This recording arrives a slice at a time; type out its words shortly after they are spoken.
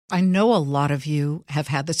I know a lot of you have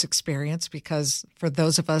had this experience because for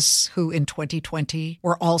those of us who in 2020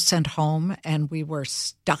 were all sent home and we were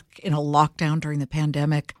stuck in a lockdown during the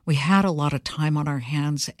pandemic, we had a lot of time on our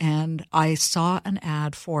hands, and I saw an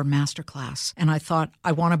ad for Masterclass and I thought,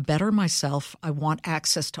 I want to better myself. I want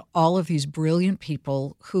access to all of these brilliant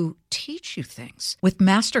people who teach you things. With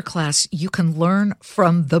Masterclass, you can learn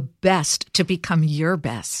from the best to become your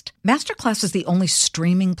best. Masterclass is the only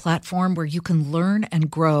streaming platform where you can learn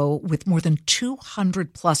and grow with more than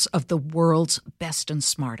 200 plus of the world's best and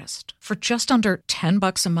smartest. For just under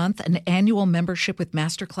 $10 a month, an annual membership with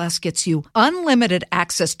Masterclass gets you unlimited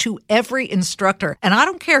access to every instructor. And I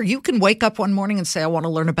don't care. You can wake up one morning and say, I want to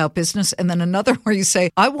learn about business. And then another where you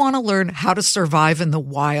say, I want to learn how to survive in the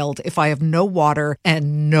wild if I have no water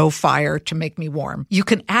and no fire to make me warm. You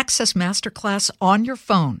can access Masterclass on your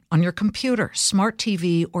phone, on your computer, smart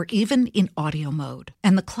TV, or even in audio mode.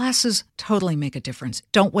 And the classes totally make a difference.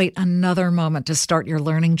 Don't wait another moment to start your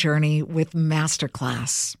learning journey with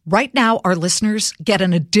Masterclass. Right now, our listeners get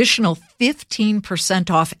an additional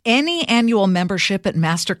 15% off any annual membership at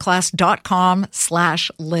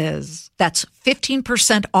masterclass.com/Liz. That's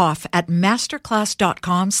 15% off at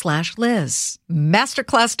masterclass.com/Liz.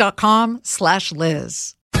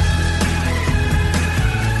 Masterclass.com/Liz.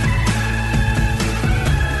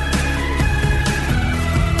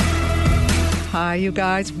 Hi, you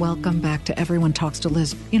guys. Welcome back to Everyone Talks to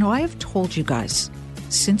Liz. You know, I have told you guys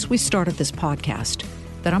since we started this podcast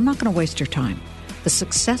that I'm not going to waste your time. The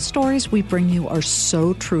success stories we bring you are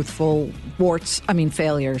so truthful,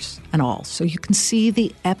 failures and all. So you can see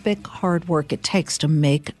the epic hard work it takes to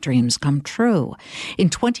make dreams come true. In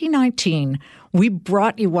 2019, we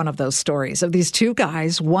brought you one of those stories of these two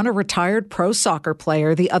guys, one a retired pro soccer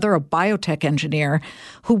player, the other a biotech engineer,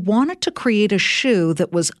 who wanted to create a shoe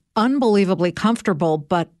that was unbelievably comfortable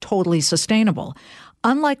but totally sustainable.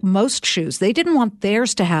 Unlike most shoes, they didn't want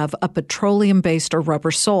theirs to have a petroleum-based or rubber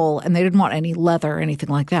sole, and they didn't want any leather or anything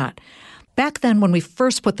like that. Back then, when we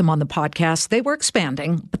first put them on the podcast, they were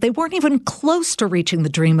expanding, but they weren't even close to reaching the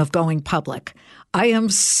dream of going public. I am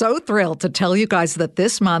so thrilled to tell you guys that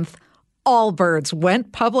this month, Allbirds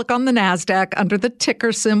went public on the NASDAQ under the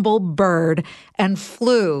ticker symbol BIRD and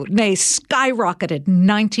skyrocketed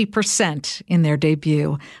 90% in their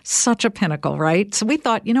debut. Such a pinnacle, right? So we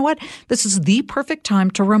thought, you know what? This is the perfect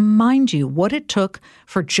time to remind you what it took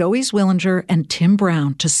for Joey Zwillinger and Tim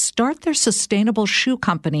Brown to start their sustainable shoe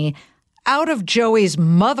company out of Joey's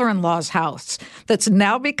mother-in-law's house that's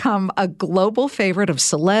now become a global favorite of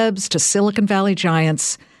celebs to Silicon Valley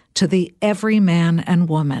giants to the everyman and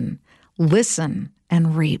woman. Listen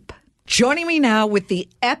and reap. Joining me now with the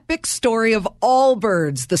epic story of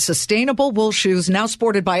Allbirds, the sustainable wool shoes now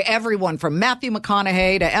sported by everyone from Matthew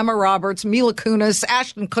McConaughey to Emma Roberts, Mila Kunis,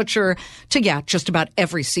 Ashton Kutcher to, just about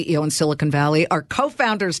every CEO in Silicon Valley, are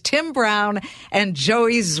co-founders Tim Brown and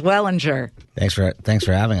Joey Zwillinger. Thanks for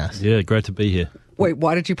having us. Yeah, great to be here. Wait,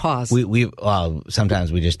 why did you pause? We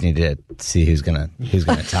sometimes we just need to see who's gonna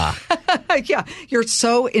talk. Yeah, you're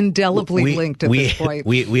so indelibly linked at this point.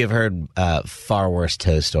 We have heard far worse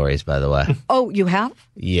toe stories, by the way. Oh, you have?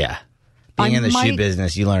 Yeah. Being in the shoe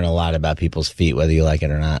business, you learn a lot about people's feet, whether you like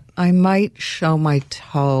it or not. I might show my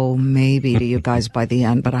toe maybe to you guys by the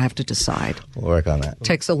end, but I have to decide. We'll work on that.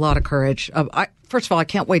 Takes a lot of courage. First of all, I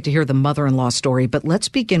can't wait to hear the mother-in-law story, but let's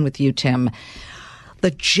begin with you, Tim. The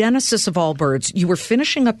genesis of Allbirds, you were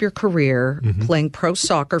finishing up your career playing pro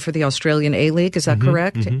soccer for the Australian A-League, is that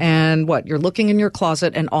correct? Mm-hmm. And you're looking in your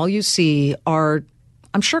closet and all you see are,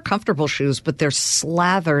 I'm sure, comfortable shoes, but they're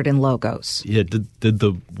slathered in logos. Yeah, did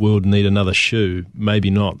the world need another shoe? Maybe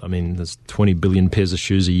not. I mean, there's 20 billion pairs of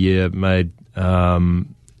shoes a year made,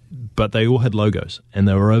 but they all had logos and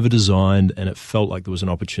they were over-designed and it felt like there was an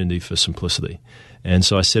opportunity for simplicity. And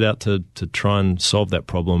so I set out to try and solve that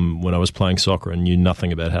problem when I was playing soccer and knew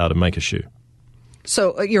nothing about how to make a shoe.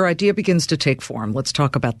 So your idea begins to take form. Let's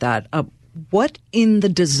talk about that. What in the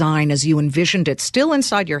design, as you envisioned it, still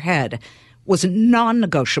inside your head, was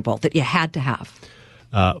non-negotiable that you had to have?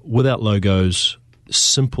 Without logos,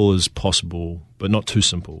 simple as possible, but not too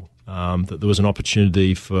simple. That there was an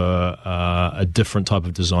opportunity for a different type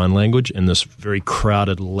of design language in this very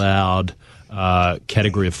crowded, loud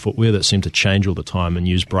category of footwear that seemed to change all the time and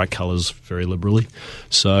use bright colors very liberally.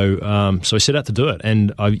 So I set out to do it.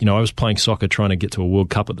 And I was playing soccer trying to get to a World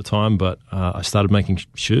Cup at the time, but I started making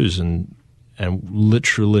shoes and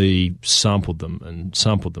literally sampled them and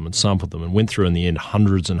went through in the end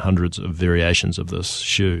hundreds and hundreds of variations of this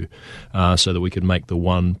shoe so that we could make the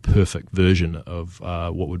one perfect version of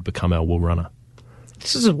what would become our Wool Runner.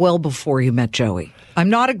 This is well before you met Joey. I'm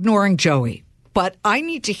not ignoring Joey, but I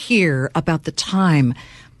need to hear about the time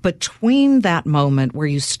between that moment where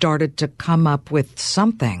you started to come up with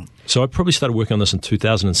something? So I probably started working on this in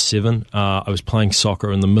 2007. I was playing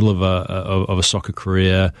soccer in the middle of a soccer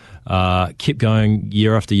career, kept going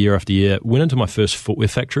year after year after year, went into my first footwear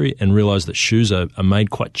factory and realized that shoes are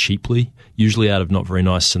made quite cheaply, usually out of not very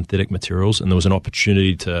nice synthetic materials, and there was an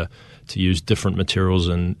opportunity to use different materials,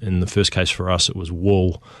 and in the first case for us it was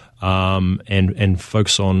wool, and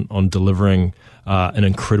focus on delivering an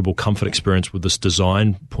incredible comfort experience with this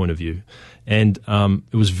design point of view. And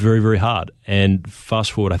it was very, very hard. And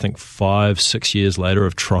fast forward, I think 5-6 years later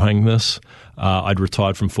of trying this, I'd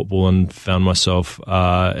retired from football and found myself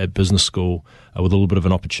at business school with a little bit of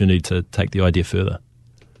an opportunity to take the idea further.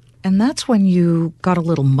 And that's when you got a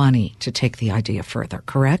little money to take the idea further,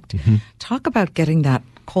 correct? Mm-hmm. Talk about getting that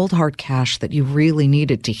cold hard cash that you really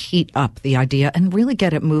needed to heat up the idea and really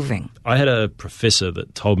get it moving. I had a professor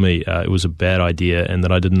that told me it was a bad idea and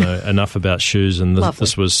that I didn't know enough about shoes, and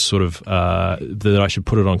this was sort of that I should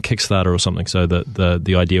put it on Kickstarter or something so that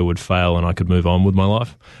the idea would fail and I could move on with my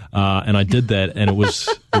life. And I did that, and it was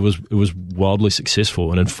wildly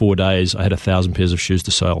successful. And in 4 days, I had 1,000 pairs of shoes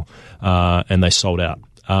to sell, and they sold out.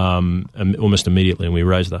 Almost immediately, and we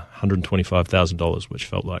raised $125,000, which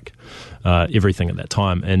felt like everything at that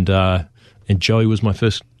time. And Joey was my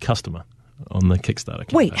first customer on the Kickstarter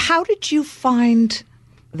campaign. Wait, how did you find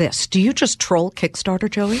this? Do you just troll Kickstarter,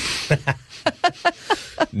 Joey?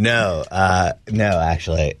 No,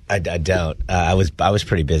 actually, I don't. I was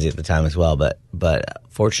pretty busy at the time as well, but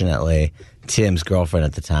fortunately, Tim's girlfriend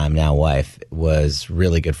at the time, now wife, was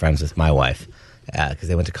really good friends with my wife because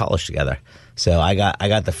they went to college together. So I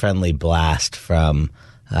got the friendly blast from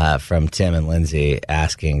Tim and Lindsay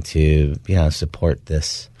asking to support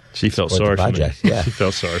this. She felt sorry for me. Yeah. She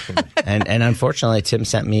felt sorry for me. And unfortunately, Tim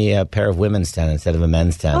sent me a pair of women's 10 instead of a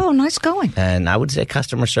men's 10. Oh, nice going. And I would say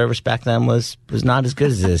customer service back then was not as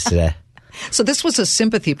good as it is today. So this was a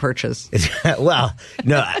sympathy purchase. Well,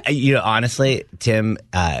 no, honestly, Tim,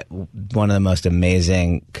 one of the most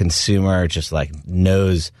amazing consumer, just like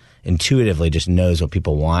intuitively knows what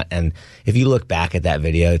people want. And if you look back at that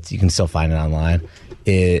video, you can still find it online.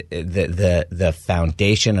 The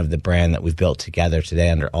foundation of the brand that we've built together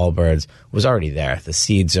today under Allbirds was already there. The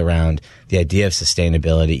seeds around the idea of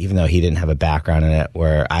sustainability, even though he didn't have a background in it,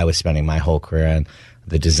 where I was spending my whole career in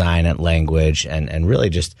the design and language and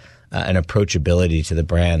really just an approachability to the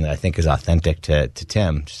brand that I think is authentic to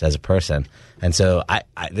Tim just as a person. And so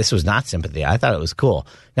this was not sympathy. I thought it was cool.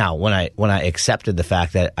 Now, when I accepted the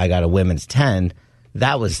fact that I got a women's 10,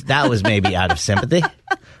 that was maybe out of sympathy.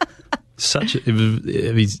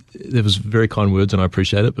 It was very kind words, and I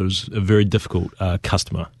appreciate it, but it was a very difficult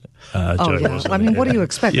customer. Yeah. I mean, what do you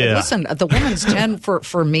expect? Yeah. Listen, the women's 10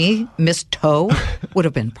 for me, Miss Toe, would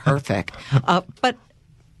have been perfect. But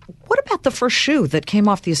what about the first shoe that came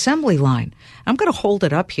off the assembly line? I'm going to hold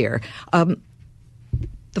it up here.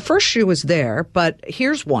 The first shoe is there, but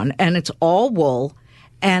here's one, and it's all wool.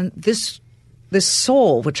 And this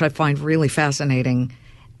sole, which I find really fascinating,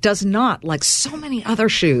 does not, like so many other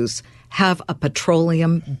shoes, have a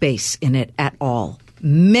petroleum base in it at all.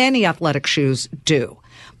 Many athletic shoes do.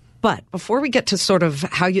 But before we get to sort of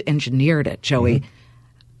how you engineered it, Joey,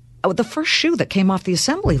 the first shoe that came off the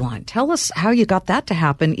assembly line, tell us how you got that to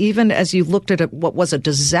happen, even as you looked at what was a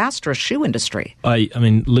disastrous shoe industry. I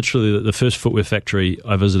mean, literally, the first footwear factory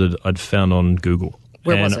I visited, I'd found on Google.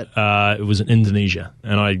 Where was it? It was in Indonesia,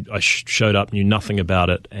 and I showed up, knew nothing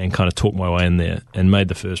about it, and kind of talked my way in there and made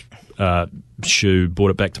the first shoe,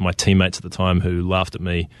 brought it back to my teammates at the time who laughed at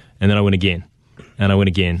me, and then I went again, and I went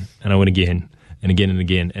again, and I went again, and again and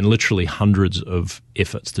again, and literally hundreds of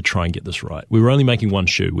efforts to try and get this right. We were only making one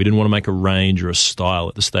shoe. We didn't want to make a range or a style.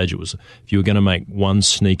 At the stage, it was if you were going to make one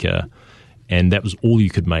sneaker and that was all you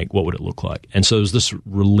could make, what would it look like? And so there was this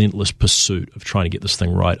relentless pursuit of trying to get this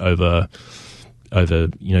thing right over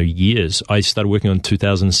years. I started working on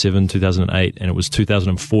 2007, 2008, and it was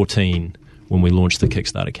 2014 when we launched the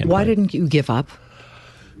Kickstarter campaign. Why didn't you give up?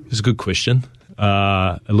 It's a good question.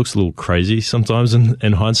 It looks a little crazy sometimes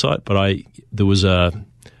in hindsight, but there was a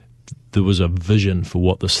vision for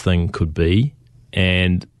what this thing could be,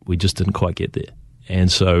 and we just didn't quite get there.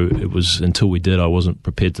 And so it was until we did, I wasn't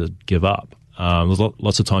prepared to give up. There's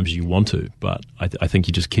lots of times you want to, but I think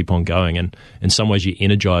you just keep on going. And in some ways, you're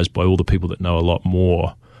energized by all the people that know a lot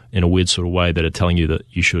more in a weird sort of way that are telling you that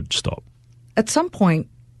you should stop. At some point,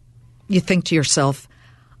 you think to yourself,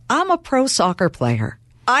 I'm a pro soccer player.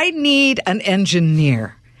 I need an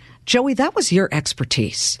engineer. Joey, that was your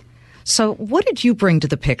expertise. So what did you bring to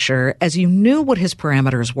the picture as you knew what his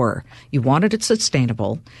parameters were? You wanted it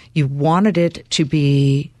sustainable. You wanted it to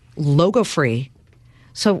be logo-free.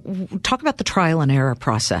 So talk about the trial and error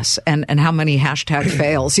process and how many hashtag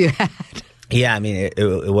fails you had. Yeah, I mean,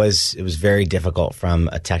 it was very difficult from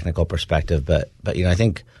a technical perspective, but I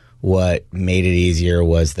think what made it easier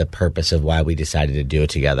was the purpose of why we decided to do it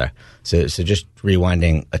together. So just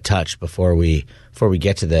rewinding a touch before we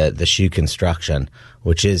get to the shoe construction,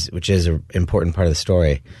 which is an important part of the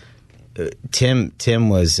story. Tim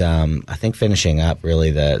was I think finishing up really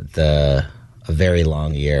a very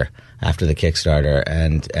long year after the Kickstarter,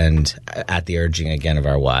 and at the urging again of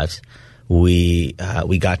our wives, we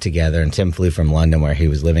got together, and Tim flew from London, where he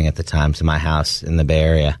was living at the time, to my house in the Bay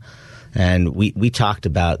Area, and we talked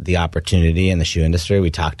about the opportunity in the shoe industry.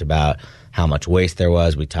 We talked about how much waste there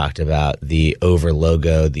was. We talked about the over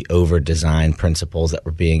logo, the over design principles that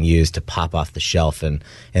were being used to pop off the shelf in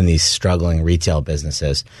these struggling retail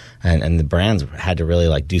businesses. And the brands had to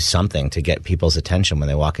really do something to get people's attention when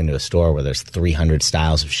they walk into a store where there's 300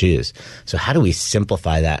 styles of shoes. So how do we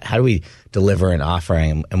simplify that? How do we deliver an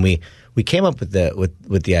offering? And we came up with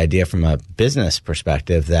the idea from a business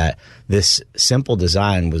perspective that this simple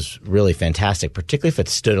design was really fantastic, particularly if it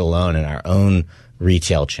stood alone in our own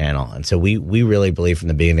retail channel. And so we really believe from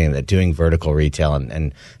the beginning that doing vertical retail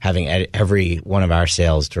and having every one of our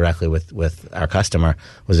sales directly with our customer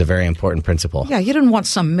was a very important principle. Yeah, you didn't want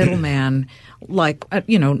some middleman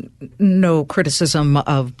no criticism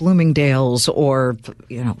of Bloomingdale's or,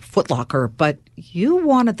 Foot Locker, but you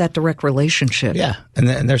wanted that direct relationship. Yeah,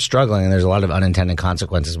 and they're struggling, and there's a lot of unintended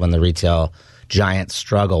consequences when the retail giants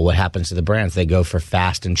struggle. What happens to the brands? They go for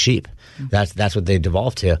fast and cheap. That's what they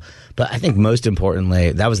devolve to. But I think most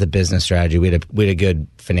importantly, that was the business strategy. We had a good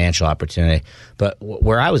financial opportunity. But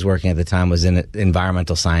where I was working at the time was in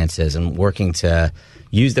environmental sciences and working to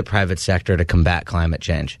use the private sector to combat climate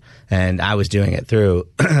change. And I was doing it through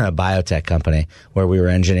a biotech company where we were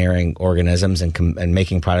engineering organisms and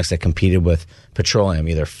making products that competed with petroleum,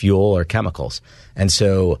 either fuel or chemicals. And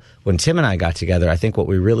so when Tim and I got together, I think what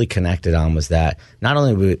we really connected on was that not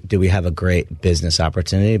only did we have a great business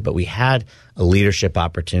opportunity, but we had a leadership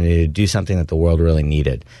opportunity to do something that the world really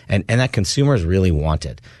needed and that consumers really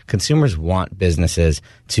wanted. Consumers want businesses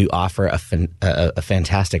to offer a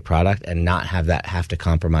fantastic product and not have to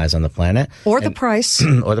compromise on the planet. Or the price.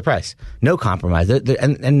 Or the price. No compromise.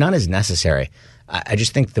 And none is necessary. I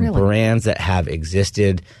just think the brands that have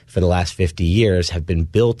existed for the last 50 years have been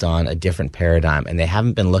built on a different paradigm, and they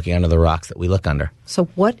haven't been looking under the rocks that we look under. So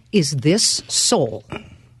what is this sole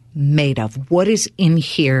made of? What is in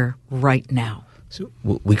here right now? So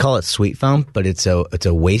we call it sweet foam, but it's a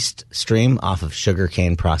waste stream off of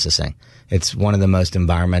sugarcane processing. It's one of the most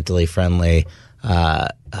environmentally friendly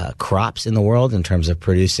crops in the world in terms of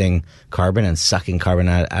producing carbon and sucking carbon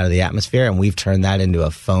out of the atmosphere, and we've turned that into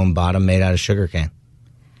a foam bottom made out of sugarcane.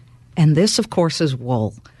 And this, of course, is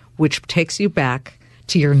wool, which takes you back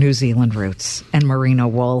to your New Zealand roots and merino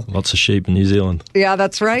wool. Lots of sheep in New Zealand. Yeah,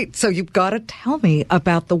 that's right. So you've got to tell me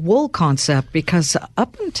about the wool concept, because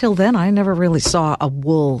up until then, I never really saw a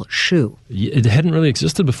wool shoe. It hadn't really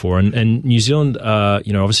existed before. And New Zealand,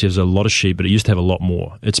 obviously has a lot of sheep, but it used to have a lot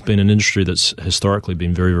more. It's been an industry that's historically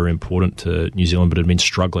been very, very important to New Zealand, but it had been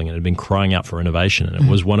struggling and it had been crying out for innovation. And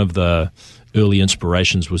it was one of the early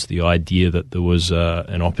inspirations was the idea that there was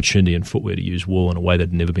an opportunity in footwear to use wool in a way that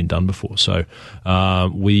had never been done before. So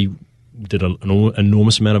we did an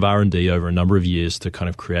enormous amount of R&D over a number of years to kind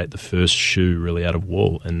of create the first shoe really out of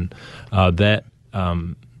wool. And that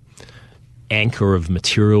anchor of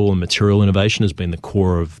material and material innovation has been the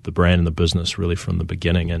core of the brand and the business really from the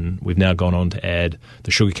beginning. And we've now gone on to add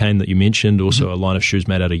the sugarcane that you mentioned, also a line of shoes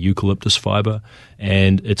made out of eucalyptus fiber.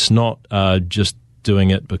 And it's not just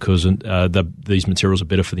doing it because these materials are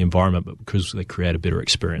better for the environment, but because they create a better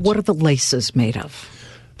experience. What are the laces made of?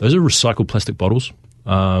 Those are recycled plastic bottles.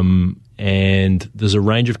 And there's a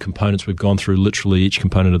range of components. We've gone through literally each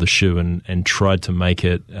component of the shoe and tried to make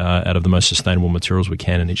it out of the most sustainable materials we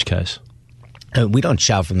can in each case. We don't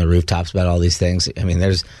shout from the rooftops about all these things. I mean,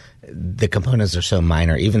 the components are so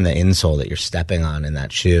minor. Even the insole that you're stepping on in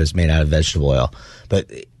that shoe is made out of vegetable oil. But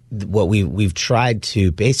what we've tried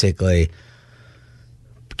to basically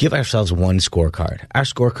give ourselves one scorecard. Our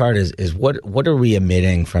scorecard is what are we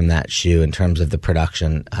emitting from that shoe in terms of the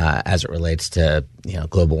production as it relates to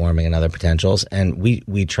global warming and other potentials. And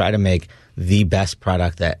we try to make the best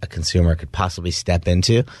product that a consumer could possibly step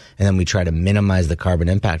into, and then we try to minimize the carbon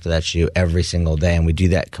impact of that shoe every single day, and we do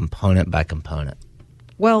that component by component.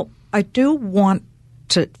 Well, I do want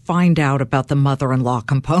to find out about the mother-in-law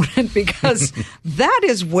component, because that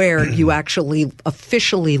is where you actually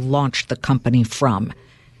officially launched the company from.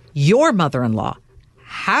 Your mother-in-law.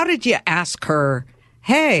 How did you ask her,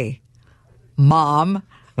 hey, Mom,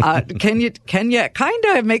 Can you kind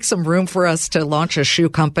of make some room for us to launch a shoe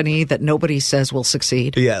company that nobody says will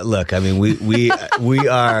succeed? Yeah, look, I mean, we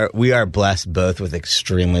are blessed both with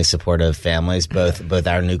extremely supportive families, both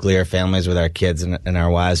our nuclear families with our kids and our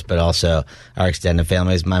wives, but also our extended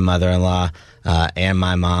families. My mother-in-law and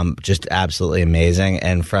my mom, just absolutely amazing,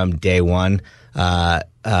 and from day one,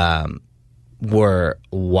 were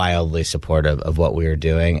wildly supportive of what we were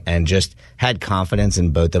doing and just had confidence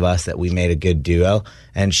in both of us that we made a good duo.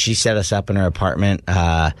 And she set us up in her apartment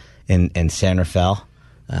in San Rafael,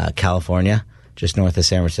 California, just north of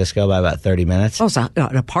San Francisco by about 30 minutes. Oh, it's an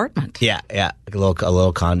apartment. Yeah, a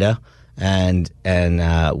little condo. And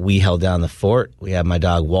we held down the fort. We had my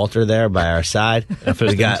dog Walter there by our side. I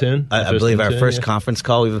believe our first conference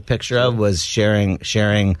call we have a picture of was sharing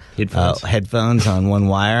headphones on one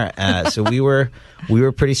wire. So we were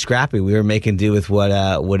pretty scrappy. We were making do with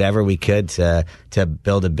whatever we could to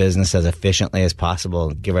build a business as efficiently as possible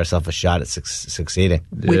and give ourselves a shot at succeeding.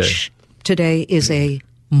 Which today is a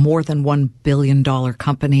more than $1 billion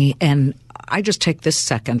company. And I just take this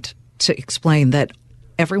second to explain that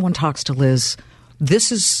everyone talks to Liz.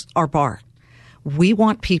 This is our bar. We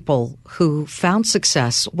want people who found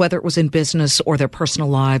success, whether it was in business or their personal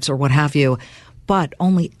lives or what have you, but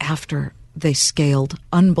only after they scaled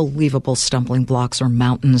unbelievable stumbling blocks or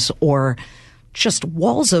mountains or just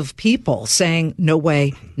walls of people saying, no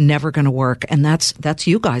way, never going to work. And that's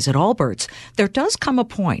you guys at Allbirds. There does come a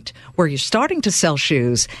point where you're starting to sell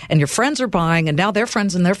shoes and your friends are buying and now their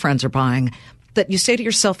friends and their friends are buying, that you say to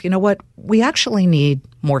yourself, you know what, we actually need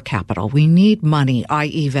more capital. We need money,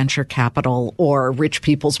 i.e. venture capital or rich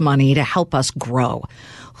people's money to help us grow.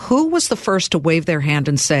 Who was the first to wave their hand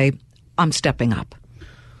and say, I'm stepping up?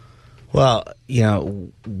 Well,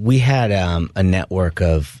 we had a network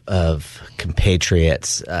of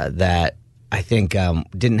compatriots that I think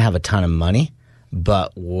didn't have a ton of money,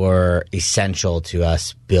 but were essential to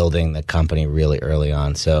us building the company really early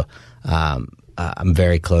on. So I'm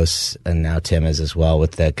very close, and now Tim is as well,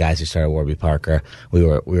 with the guys who started Warby Parker. We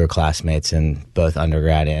were classmates in both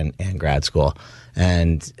undergrad and grad school,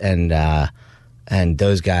 and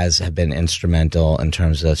those guys have been instrumental in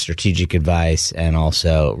terms of strategic advice and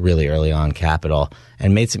also really early on capital,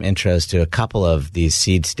 and made some intros to a couple of these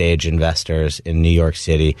seed stage investors in New York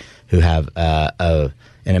City who have an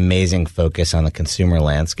amazing focus on the consumer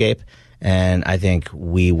landscape. And I think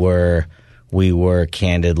we were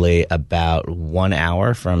candidly about 1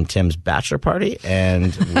 hour from Tim's bachelor party,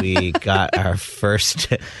 and we got our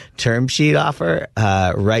first term sheet offer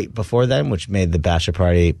right before then, which made the bachelor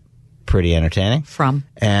party pretty entertaining. From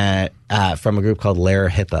a group called Lara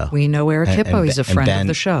Hippo. We know Eric Hippo. He's a friend of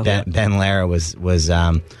the show. Ben Lara was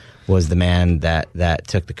the man that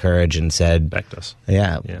took the courage and said, backed us.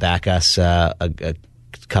 Yeah. Back us. A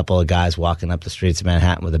couple of guys walking up the streets of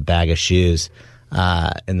Manhattan with a bag of shoes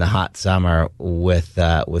in the hot summer with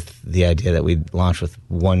the idea that we'd launch with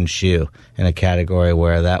one shoe in a category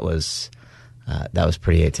where that was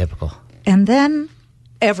pretty atypical. And then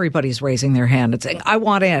everybody's raising their hand and saying, I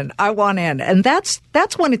want in. And that's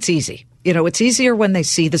when it's easy. It's easier when they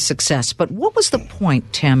see the success. But what was the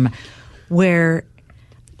point, Tim, where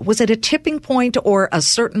was it a tipping point or a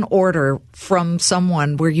certain order from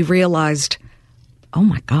someone where you realized, oh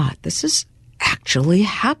my God, this is actually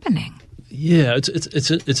happening? Yeah, it's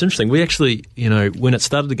interesting. We actually, when it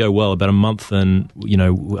started to go well, about a month in,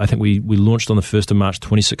 I think we launched on the 1st of March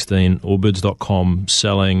 2016, allbirds.com,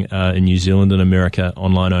 selling in New Zealand and America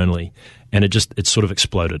online only. And it sort of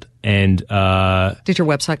exploded. And did your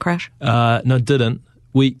website crash? No, it didn't.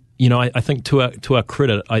 I think to our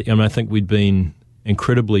credit, I think we'd been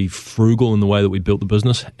incredibly frugal in the way that we built the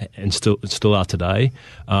business, and still are today.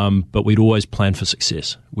 But we'd always planned for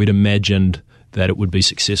success. We'd imagined that it would be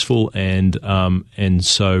successful, and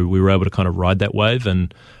so we were able to kind of ride that wave.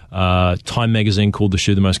 And Time magazine called the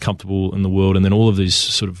shoe the most comfortable in the world, and then all of these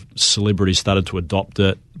sort of celebrities started to adopt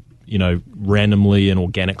it, randomly and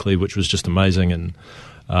organically, which was just amazing. And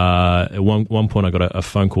at one point, I got a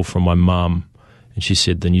phone call from my mum, and she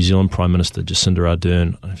said the New Zealand Prime Minister, Jacinda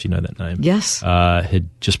Ardern, I don't know if you know that name. Yes. Had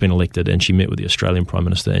just been elected, and she met with the Australian Prime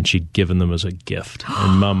Minister, and she'd given them as a gift.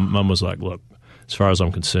 And mum was like, look, as far as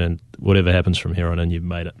I'm concerned, whatever happens from here on in, you've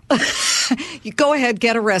made it. You go ahead,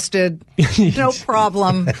 get arrested. No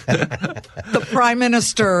problem. The Prime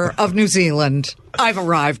Minister of New Zealand, I've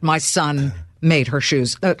arrived. My son made her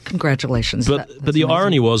shoes. Congratulations. But the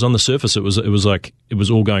irony was, on the surface, it was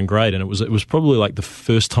all going great, and it was probably like the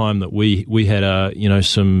first time that we had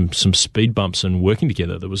some speed bumps in working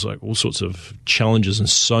together. There was like all sorts of challenges and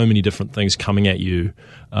so many different things coming at you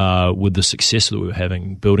with the success that we were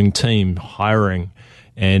having, building team, hiring,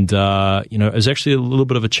 And, it was actually a little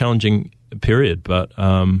bit of a challenging period. But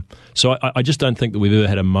so I just don't think that we've ever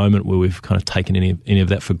had a moment where we've kind of taken any of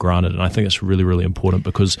that for granted. And I think it's really, really important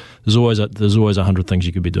because there's always 100 things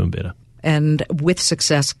you could be doing better. And with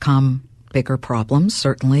success come bigger problems,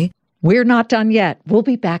 certainly. We're not done yet. We'll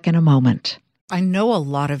be back in a moment. I know a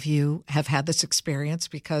lot of you have had this experience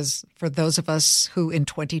because for those of us who in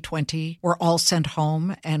 2020 were all sent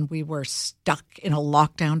home and we were stuck in a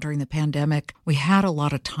lockdown during the pandemic, we had a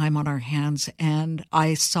lot of time on our hands. And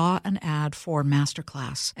I saw an ad for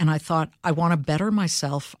Masterclass and I thought, I want to better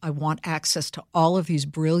myself. I want access to all of these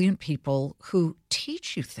brilliant people who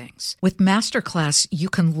teach you things. With Masterclass, you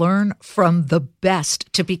can learn from the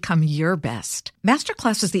best to become your best.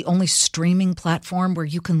 Masterclass is the only streaming platform where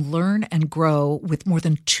you can learn and grow with more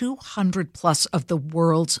than 200 plus of the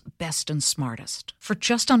world's best and smartest. For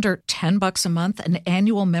just under $10 a month, an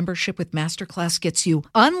annual membership with Masterclass gets you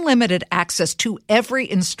unlimited access to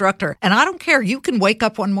every instructor. And I don't care. You can wake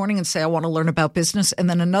up one morning and say, I want to learn about business. And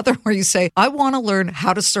then another where you say, I want to learn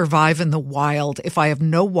how to survive in the wild if I have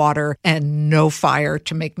no water and no fire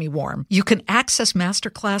to make me warm. You can access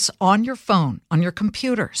Masterclass on your phone, on your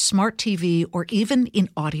computer, smart TV, or even in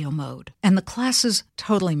audio mode. And the classes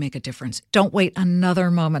totally make a difference. Don't wait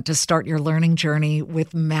another moment to start your learning journey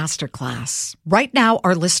with Masterclass. Right now,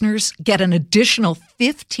 our listeners get an additional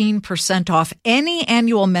 15% off any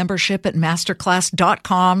annual membership at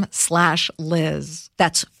masterclass.com/Liz.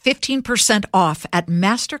 That's 15% off at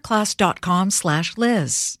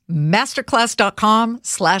masterclass.com/Liz.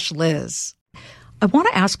 Masterclass.com/Liz. I want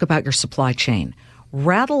to ask about your supply chain.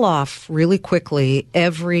 Rattle off really quickly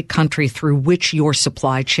every country through which your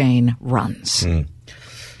supply chain runs.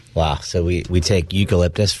 Wow. So we take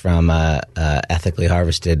eucalyptus from ethically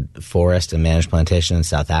harvested forest and managed plantation in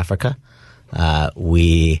South Africa.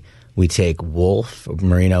 We take wool,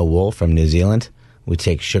 merino wool from New Zealand. We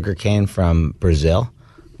take sugarcane from Brazil.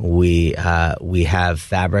 We have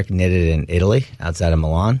fabric knitted in Italy outside of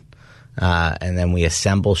Milan. And then we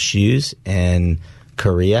assemble shoes in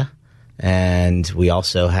Korea. And we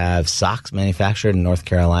also have socks manufactured in North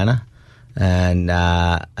Carolina. And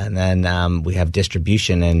then we have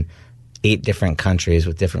distribution in 8 different countries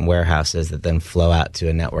with different warehouses that then flow out to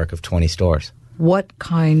a network of 20 stores. What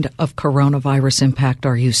kind of coronavirus impact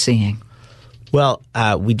are you seeing? Well,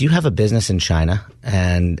 we do have a business in China,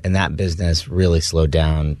 and that business really slowed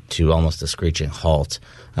down to almost a screeching halt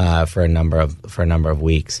for a number of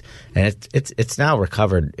weeks, and it's now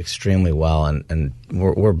recovered extremely well, and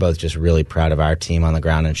we're both just really proud of our team on the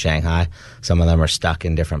ground in Shanghai. Some of them are stuck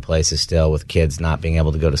in different places still, with kids not being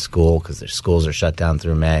able to go to school because their schools are shut down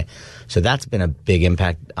through May. So that's been a big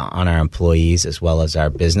impact on our employees as well as our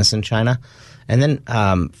business in China. And then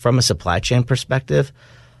from a supply chain perspective,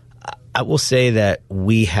 I will say that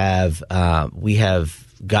we have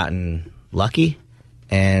gotten lucky,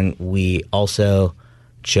 and we also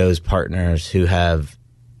chose partners who have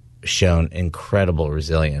shown incredible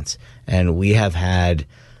resilience. And we have had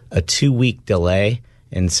a 2-week delay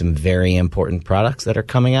in some very important products that are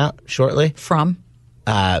coming out shortly. From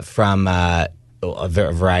a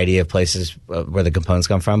variety of places where the components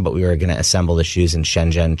come from, but we were going to assemble the shoes in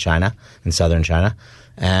Shenzhen, China, in southern China.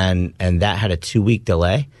 And that had a 2-week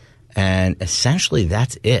delay. And essentially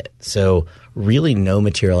that's it. So really no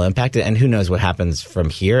material impact. And who knows what happens from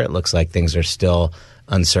here. It looks like things are still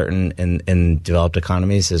uncertain in developed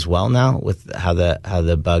economies as well now with how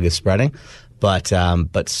the bug is spreading. But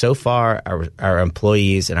so far our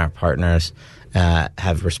employees and our partners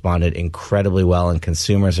have responded incredibly well, and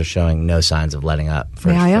consumers are showing no signs of letting up.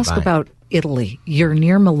 May I ask about Italy? You're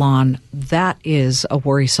near Milan. That is a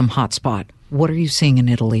worrisome hotspot. What are you seeing in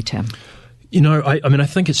Italy, Tim? I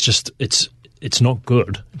think it's not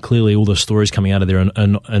good. Clearly, all the stories coming out of there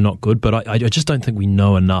are not good, but I just don't think we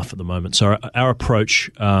know enough at the moment. So our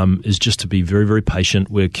approach is just to be very, very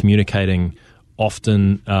patient. We're communicating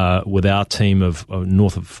often with our team of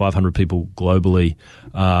north of 500 people globally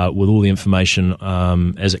with all the information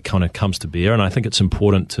as it kind of comes to bear. And I think it's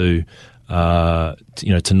important to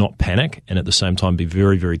not panic, and at the same time be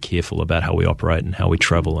very, very careful about how we operate and how we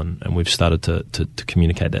travel. And we've started to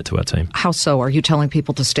communicate that to our team. How so? Are you telling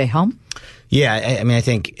people to stay home? Yeah, I mean, I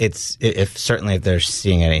think if they're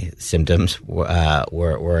seeing any symptoms,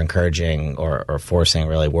 we're encouraging or forcing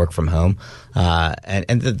really work from home.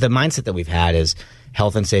 And the mindset that we've had is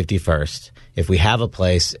health and safety first. If we have a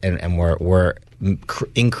place and we're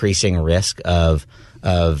increasing risk of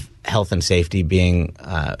health and safety being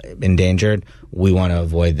endangered, we want to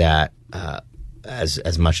avoid that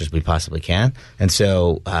as much as we possibly can. And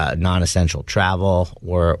so non-essential travel,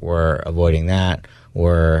 we're avoiding that.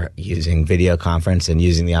 We're using video conference and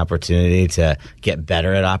using the opportunity to get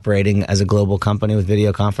better at operating as a global company with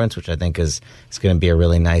video conference, which I think is going to be a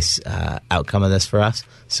really nice outcome of this for us.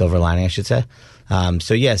 Silver lining, I should say.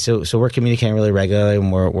 So we're communicating really regularly,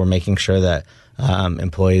 and we're making sure that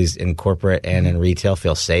employees in corporate and in retail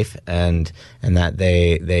feel safe, and that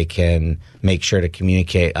they can make sure to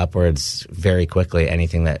communicate upwards very quickly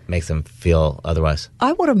anything that makes them feel otherwise.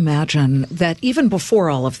 I would imagine that even before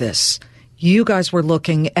all of this, you guys were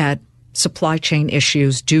looking at supply chain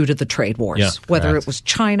issues due to the trade wars, whether it was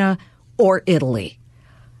China or Italy.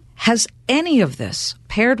 Has any of this,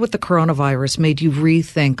 paired with the coronavirus, made you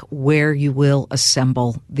rethink where you will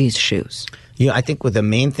assemble these shoes? I think the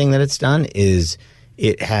main thing that it's done is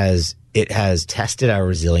it has tested our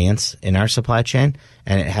resilience in our supply chain,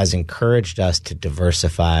 and it has encouraged us to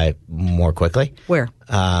diversify more quickly. Where?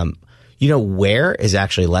 Where is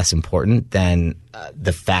actually less important than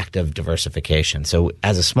the fact of diversification. So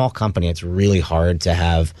as a small company, it's really hard to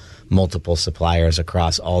have multiple suppliers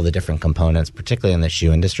across all the different components, particularly in the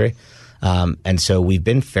shoe industry. And so we've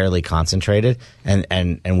been fairly concentrated,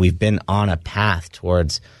 and we've been on a path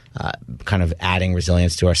towards kind of adding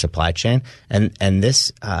resilience to our supply chain. And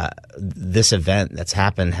this event that's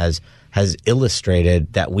happened has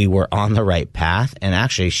illustrated that we were on the right path, and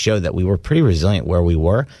actually showed that we were pretty resilient where we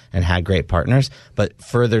were and had great partners, but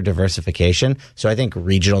further diversification. So I think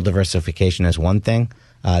regional diversification is one thing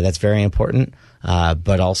that's very important,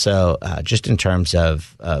 but also just in terms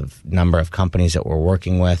of number of companies that we're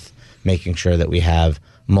working with, making sure that we have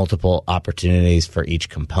multiple opportunities for each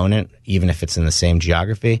component, even if it's in the same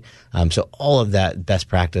geography. So all of that best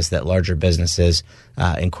practice that larger businesses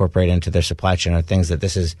incorporate into their supply chain are things that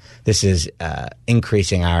this is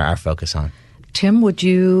increasing our focus on. Tim, would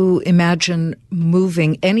you imagine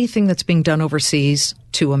moving anything that's being done overseas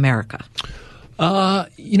to America? I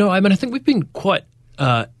think we've been quite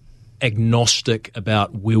agnostic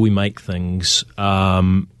about where we make things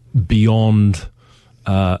beyond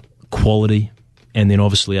quality, and then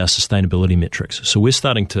obviously our sustainability metrics. So we're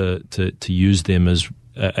starting to use them as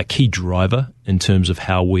a key driver in terms of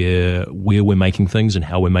where we're making things and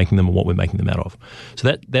how we're making them and what we're making them out of.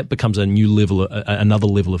 So that becomes a new level, another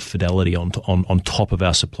level of fidelity on top of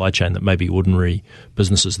our supply chain that maybe ordinary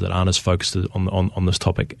businesses that aren't as focused on this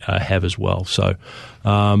topic have as well. So,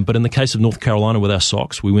 but in the case of North Carolina with our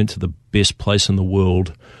socks, we went to the best place in the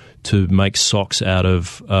world to make socks out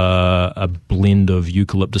of a blend of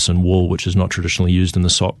eucalyptus and wool, which is not traditionally used in the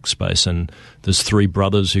sock space. And there's 3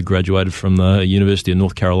 brothers who graduated from the University of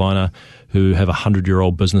North Carolina who have a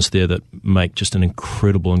 100-year-old business there that make just an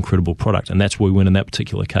incredible product. And that's where we went in that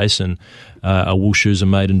particular case. And our wool shoes are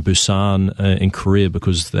made in Busan in Korea,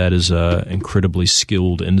 because that is an incredibly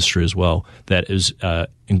skilled industry as well. That is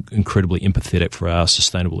incredibly empathetic for our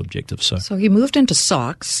sustainable objectives. So you moved into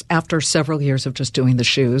socks after several years of just doing the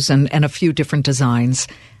shoes and a few different designs.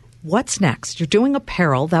 What's next? You're doing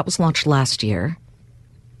apparel. That was launched last year.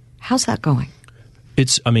 How's that going?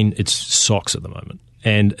 It's socks at the moment.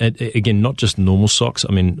 And again, not just normal socks.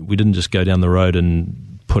 I mean, we didn't just go down the road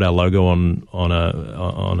and put our logo on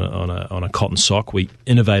a cotton sock. We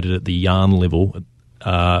innovated at the yarn level,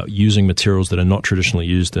 using materials that are not traditionally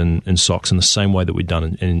used in socks in the same way that we've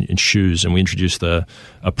done in shoes. And we introduced a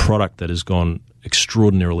product that has gone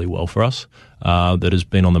extraordinarily well for us, that has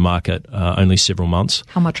been on the market only several months.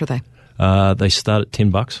 How much are they? They start at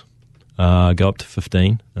 $10, go up to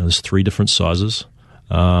 15. There's 3 different sizes.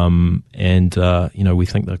 We think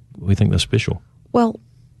they're special. Well,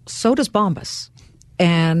 so does Bombas.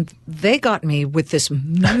 And they got me with this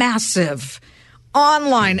massive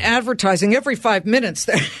online advertising every 5 minutes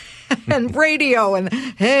there. And radio and,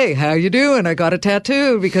 hey, how you doing? I got a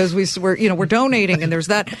tattoo because we're donating, and there's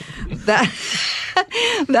that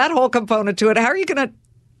whole component to it. How are you going to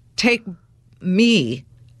take me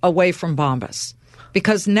away from Bombas?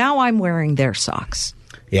 Because now I'm wearing their socks.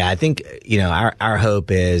 Yeah, I think, our hope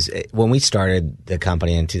is, when we started the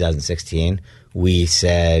company in 2016, we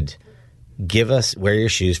said, wear your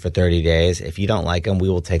shoes for 30 days. If you don't like them, we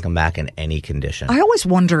will take them back in any condition. I always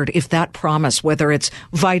wondered if that promise, whether it's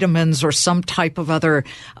vitamins or some type of other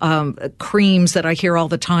creams that I hear all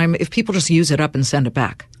the time, if people just use it up and send it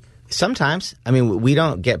back. Sometimes. I mean, we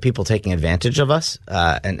don't get people taking advantage of us.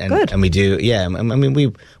 Good. And we do. Yeah. I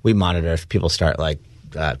mean, we monitor if people start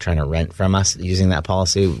trying to rent from us using that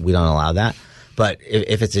policy. We don't allow that. But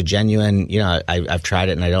if it's a genuine, I've tried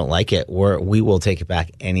it and I don't like it, we will take it back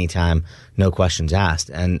anytime, no questions asked.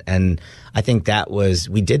 And I think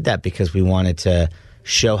we did that because we wanted to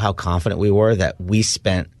show how confident we were that we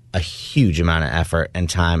spent a huge amount of effort and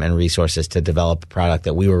time and resources to develop a product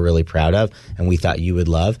that we were really proud of and we thought you would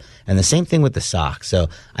love. And the same thing with the socks. So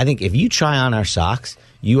I think if you try on our socks,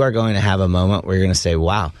 you are going to have a moment where you're going to say,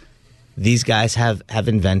 wow, these guys have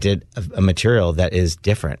invented a material that is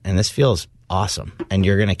different, and this feels awesome, and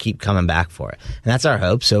you're going to keep coming back for it. And that's our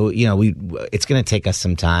hope. So, it's going to take us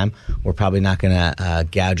some time. We're probably not going to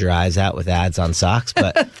gouge your eyes out with ads on socks,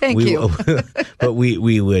 but Thank you. But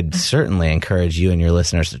we would certainly encourage you and your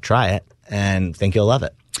listeners to try it and think you'll love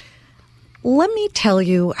it. Let me tell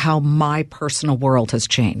you how my personal world has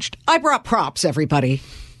changed. I brought props, everybody.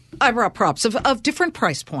 I brought props of different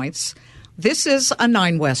price points. This is a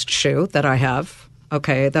Nine West shoe that I have.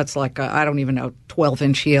 Okay, that's like I don't even know,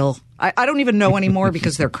 12-inch heel. I don't even know anymore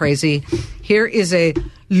because they're crazy. Here is a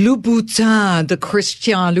Louboutin, the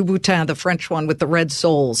Christian Louboutin, the French one with the red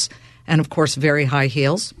soles, and of course very high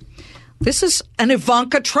heels. This is an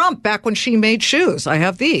Ivanka Trump back when she made shoes. I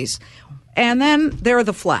have these. And then there are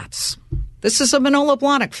the flats. This is a Manolo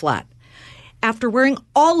Blahnik flat. After wearing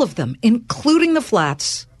all of them, including the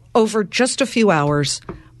flats, over just a few hours,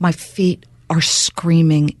 my feet are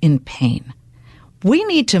screaming in pain. We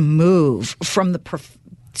need to move from the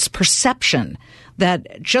perception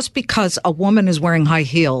that just because a woman is wearing high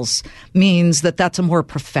heels means that that's a more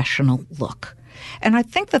professional look. And I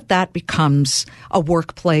think that becomes a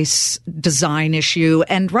workplace design issue.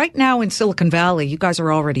 And right now in Silicon Valley, you guys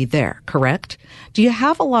are already there, correct? Do you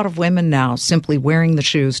have a lot of women now simply wearing the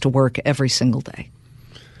shoes to work every single day?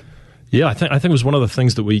 Yeah, I think it was one of the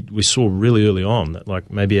things that we saw really early on, that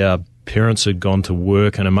like maybe our parents had gone to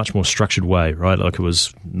work in a much more structured way, right? Like it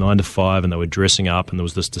was 9 to 5 and they were dressing up and there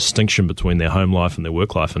was this distinction between their home life and their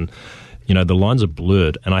work life. And, the lines are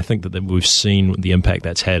blurred. And I think that we've seen the impact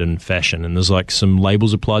that's had in fashion. And there's like some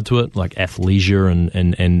labels applied to it, like athleisure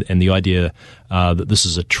and the idea that this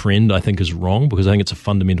is a trend, I think is wrong, because I think it's a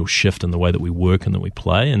fundamental shift in the way that we work and that we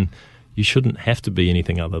play. And you shouldn't have to be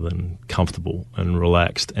anything other than comfortable and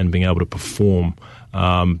relaxed and being able to perform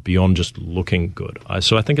beyond just looking good.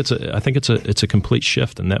 So I think it's a complete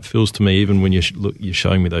shift, and that feels to me, even when you're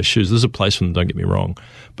showing me those shoes, there's a place for them. Don't get me wrong,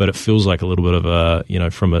 but it feels like a little bit of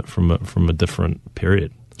a from a different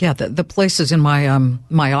period. Yeah, the place is in my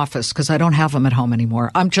my office because I don't have them at home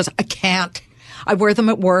anymore. I can't. I wear them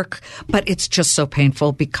at work, but it's just so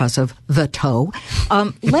painful because of the toe.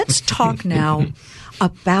 Let's talk now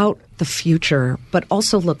about the future, but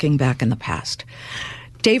also looking back in the past.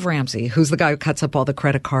 Dave Ramsey, who's the guy who cuts up all the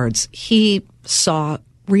credit cards, he saw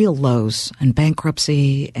real lows and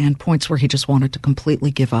bankruptcy and points where he just wanted to completely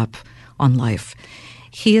give up on life.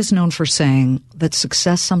 He is known for saying that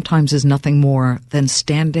success sometimes is nothing more than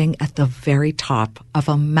standing at the very top of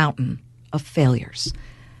a mountain of failures.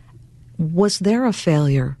 Was there a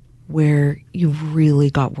failure where you really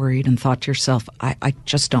got worried and thought to yourself, I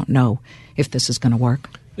just don't know if this is going to work?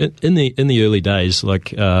 In the early days,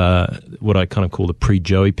 like what I kind of call the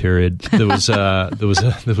pre-Joey period, there was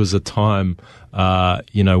a time,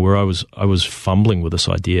 where I was fumbling with this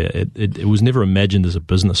idea. It was never imagined as a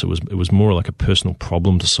business. It was more like a personal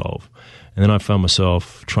problem to solve. And then I found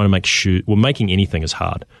myself trying to make shoes. Well, making anything is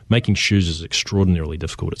hard. Making shoes is extraordinarily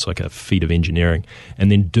difficult. It's like a feat of engineering. And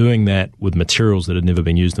then doing that with materials that had never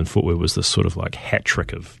been used in footwear was this sort of like hat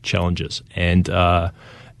trick of challenges. And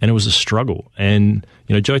it was a struggle. And,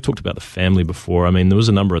 Joe talked about the family before. I mean, there was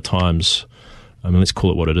a number of times, let's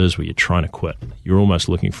call it what it is, where you're trying to quit. You're almost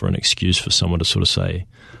looking for an excuse for someone to sort of say,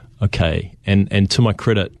 okay. And to my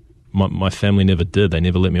credit, my family never did. They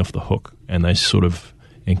never let me off the hook. And they sort of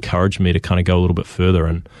encouraged me to kind of go a little bit further.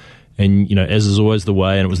 And as is always the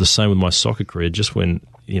way, and it was the same with my soccer career, just when,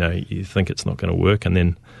 you think it's not going to work, and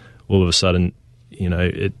then all of a sudden,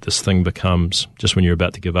 this thing becomes, just when you're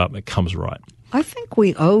about to give up, it comes right. I think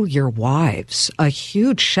we owe your wives a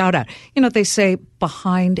huge shout out. They say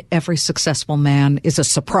behind every successful man is a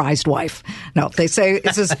surprised wife. No, they say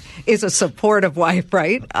is a supportive wife,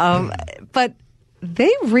 right? But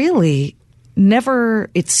they really never,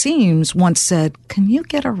 it seems, once said, "Can you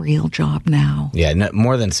get a real job now?" Yeah, no,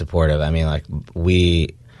 more than supportive. I mean, like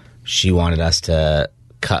she wanted us to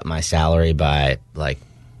cut my salary by like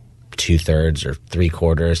 2/3 or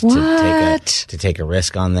 3/4 to take a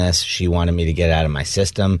risk on this. She wanted me to get out of my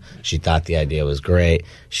system. She thought the idea was great.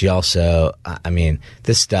 She also,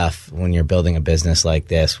 this stuff, when you're building a business like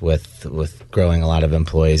this with growing a lot of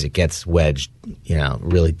employees, it gets wedged,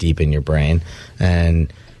 really deep in your brain.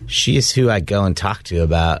 And she is who I go and talk to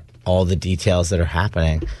about all the details that are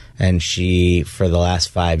happening. And she, for the last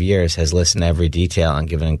 5 years, has listened to every detail and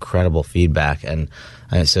given incredible feedback. And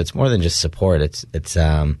so it's more than just support.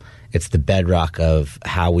 It's the bedrock of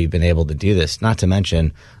how we've been able to do this. Not to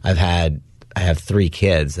mention, I've had have 3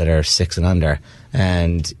 kids that are 6 and under,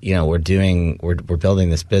 and we're building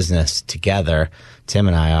this business together. Tim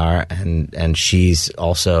and I are, and she's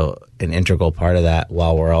also an integral part of that,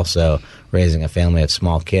 while we're also raising a family of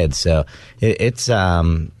small kids. So it's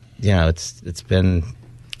been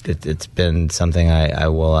something I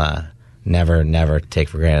will never take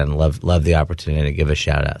for granted, and love the opportunity to give a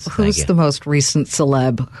shout out. So who's the most recent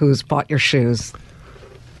celeb who's bought your shoes?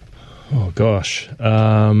 Oh gosh,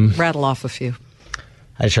 rattle off a few.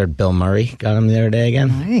 I just heard Bill Murray got him the other day again.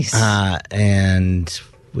 Nice. And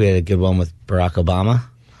we had a good one with Barack Obama.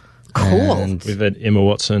 Cool. And we've had Emma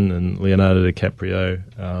Watson and Leonardo DiCaprio.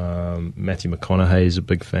 Matthew McConaughey is a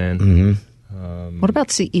big fan. Mm-hmm. What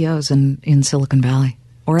about CEOs in Silicon Valley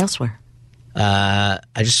or elsewhere?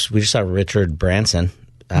 we just saw Richard Branson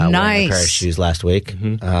wearing a pair of shoes last week,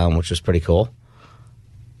 which was pretty cool.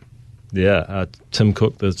 Yeah, Tim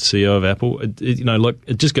Cook, the CEO of Apple.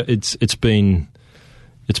 It's been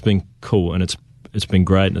cool, and it's been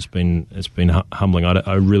great, and it's been humbling.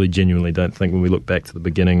 I really genuinely don't think, when we look back to the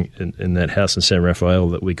beginning in that house in San Rafael,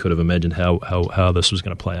 that we could have imagined how this was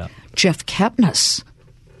going to play out. Jeff Kepnes,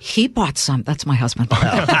 he bought some. That's my husband.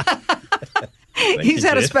 He's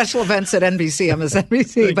had a special events at NBC,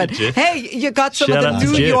 MSNBC. But hey, you got some of the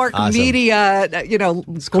New York media,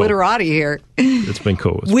 glitterati here. It's been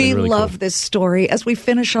cool. We love this story. As we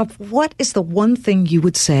finish up, what is the one thing you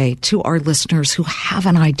would say to our listeners who have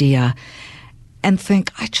an idea and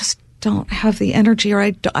think, I just don't have the energy,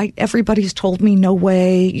 or everybody's told me no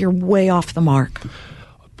way, you're way off the mark?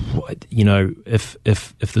 If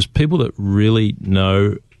there's people that really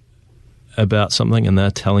know about something and they're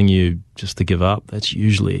telling you just to give up, that's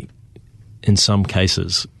usually, in some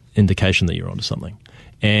cases, indication that you're onto something.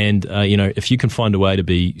 And if you can find a way to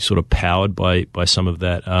be sort of powered by some of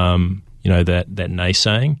that, that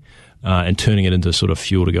naysaying, and turning it into sort of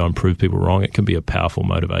fuel to go and prove people wrong, it can be a powerful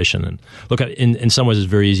motivation. And look, in some ways, it's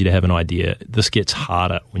very easy to have an idea. This gets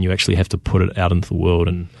harder when you actually have to put it out into the world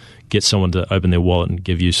and get someone to open their wallet and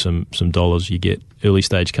give you some dollars. You get early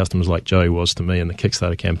stage customers like Joey was to me in the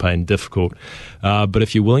Kickstarter campaign, difficult. But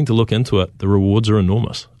if you're willing to look into it, the rewards are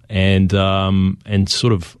enormous. And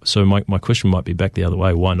so my question might be back the other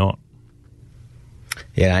way. Why not?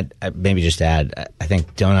 Yeah, I maybe just add, I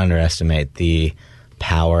think don't underestimate the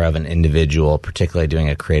power of an individual, particularly doing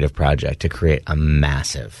a creative project, to create a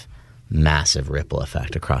massive ripple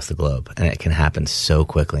effect across the globe. And it can happen so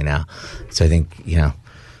quickly now. So I think,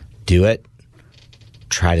 do it,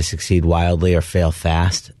 try to succeed wildly or fail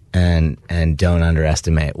fast, and don't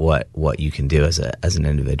underestimate what you can do as an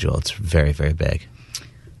individual. It's very, very big.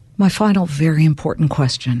 My final very important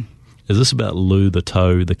question. Is this about Lou the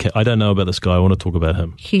Toe? I don't know about this guy. I want to talk about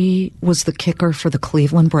him. He was the kicker for the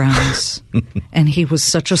Cleveland Browns, and he was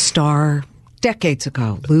such a star decades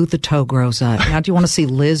ago. Lou the Toe grows up. Now, do you want to see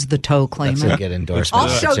Liz the Toe claim it? That's a good endorsement. I'll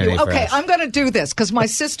show you. Okay, I'm going to do this because my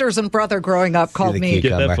sisters and brother growing up called me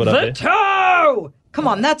the Toe. Come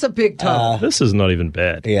on, that's a big toe. This is not even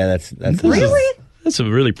bad. Yeah, that's really. That's a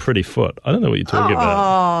really pretty foot. I don't know what you're talking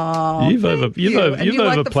about. You've overplayed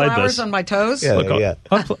like the flowers this. On my toes? Yeah,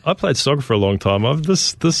 Look, I played soccer for a long time.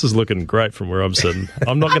 This is looking great from where I'm sitting.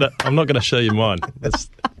 I'm not gonna show you mine.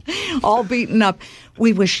 That's all beaten up.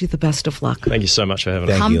 We wish you the best of luck. Thank you so much for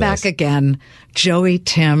having us. Come back again, Joey,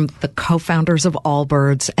 Tim, the co-founders of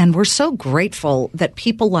Allbirds, and we're so grateful that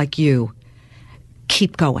people like you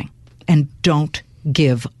keep going and don't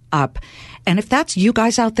give up. And if that's you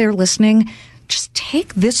guys out there listening, just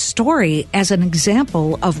take this story as an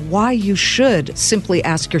example of why you should simply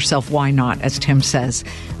ask yourself, why not, as Tim says.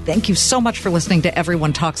 Thank you so much for listening to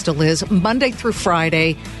Everyone Talks to Liz, Monday through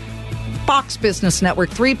Friday, Fox Business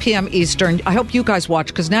Network, 3 p.m. Eastern. I hope you guys watch,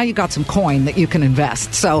 because now you got some coin that you can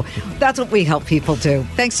invest. So that's what we help people do.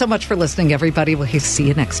 Thanks so much for listening, everybody. We'll see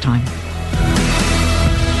you next time.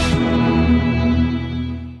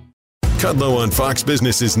 Kudlow on Fox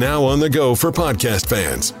Business is now on the go for podcast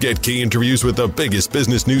fans. Get key interviews with the biggest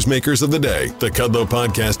business newsmakers of the day. The Kudlow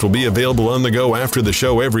podcast will be available on the go after the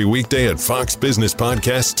show every weekday at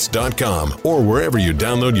foxbusinesspodcasts.com or wherever you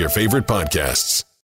download your favorite podcasts.